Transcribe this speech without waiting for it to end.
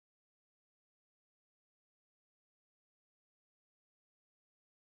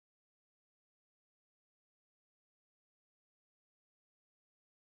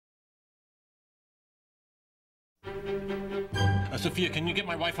Sophia, can you get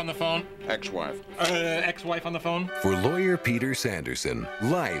my wife on the phone? Ex-wife. Ex-wife on the phone? For lawyer Peter Sanderson,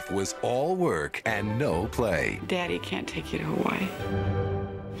 life was all work and no play. Daddy can't take you to Hawaii.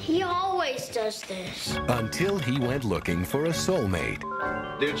 He always does this. Until he went looking for a soulmate.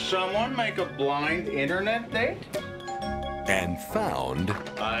 Did someone make a blind internet date? And found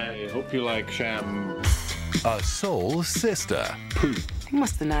I hope you like sham. a soul sister. He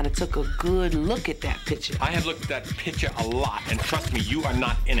must have not have took a good look at that picture. I have looked at that picture a lot, and trust me, you are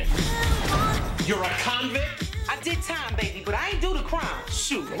not in it. You're a convict? I did time, baby, but I ain't do the crime.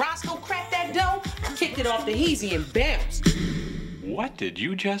 Shoot, Roscoe cracked that dough, kicked it off the heezy and bounced. What did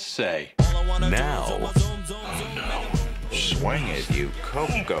you just say? Now, Swing it, you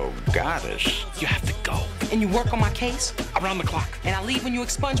Coco goddess. You have to go. And you work on my case, Around the clock. and I leave when you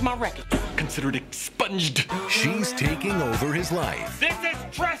expunge my record. Consider it expunged. she's taking over his life. This is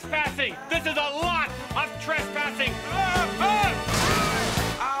trespassing! This is a lot of trespassing!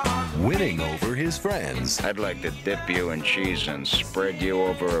 Winning over his friends. I'd like to dip you in cheese and spread you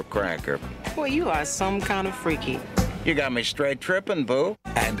over a cracker. Boy, you are some kind of freaky. You got me straight tripping, boo.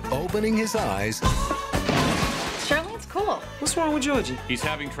 And opening his eyes Charlene's cool. What's wrong with Georgie? He's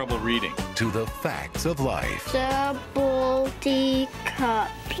having trouble reading. to the facts of life. Double D cup.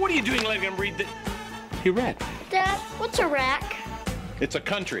 What are you doing letting him read the... He read. Dad, what's a rack? It's a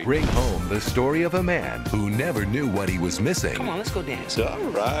country. Bring home the story of a man who never knew what he was missing Come on, let's go dance. All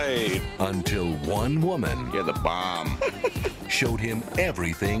right. until one woman You're the bomb. showed him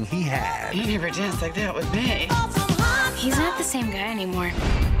everything he had. You never danced like that with me. He's not the same guy anymore.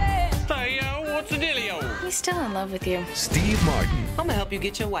 Hey, what's the dealio? He's still in love with you. Steve Martin, I'm gonna help you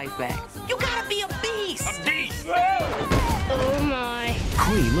get your wife back. You gotta be a beast. A beast! Oh my.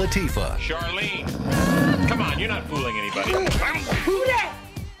 Queen Latifah, Charlene. Come on, you're not fooling anybody. Who that?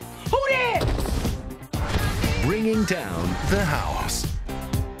 Who that? bringing down the house.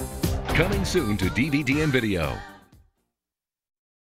 Coming soon to DVD and video.